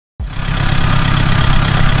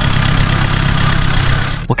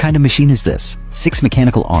What kind of machine is this? 6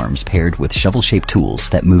 mechanical arms paired with shovel-shaped tools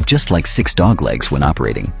that move just like 6 dog legs when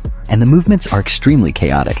operating. And the movements are extremely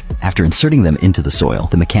chaotic. After inserting them into the soil,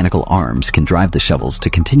 the mechanical arms can drive the shovels to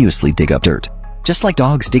continuously dig up dirt. Just like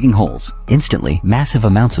dogs digging holes, instantly, massive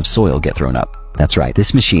amounts of soil get thrown up. That's right,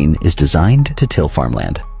 this machine is designed to till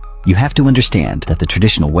farmland. You have to understand that the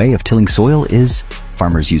traditional way of tilling soil is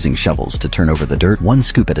farmers using shovels to turn over the dirt 1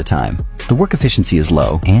 scoop at a time. The work efficiency is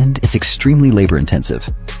low, and it's extremely labor-intensive.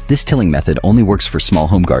 This tilling method only works for small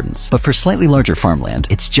home gardens, but for slightly larger farmland,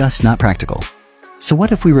 it's just not practical. So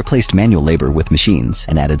what if we replaced manual labor with machines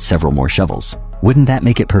and added several more shovels? Wouldn't that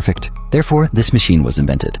make it perfect? Therefore, this machine was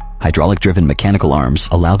invented. Hydraulic-driven mechanical arms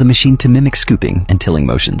allow the machine to mimic scooping and tilling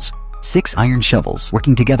motions. 6 iron shovels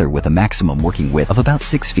working together with a maximum working width of about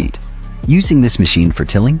 6 feet. Using this machine for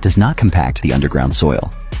tilling does not compact the underground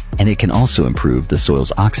soil, and it can also improve the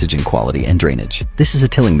soil's oxygen quality and drainage. This is a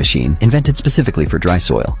tilling machine invented specifically for dry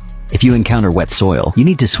soil. If you encounter wet soil, you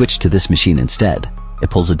need to switch to this machine instead. It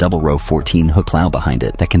pulls a double-row 14-hook plow behind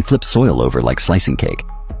it that can flip soil over like slicing cake.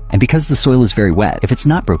 And because the soil is very wet, if it's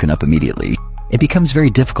not broken up immediately, it becomes very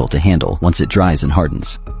difficult to handle once it dries and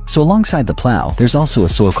hardens. So alongside the plow, there's also a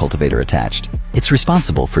soil cultivator attached. It's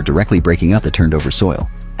responsible for directly breaking up the turned over soil.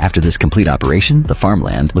 After this complete operation, the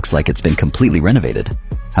farmland looks like it's been completely renovated.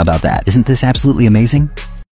 How about that? Isn't this absolutely amazing?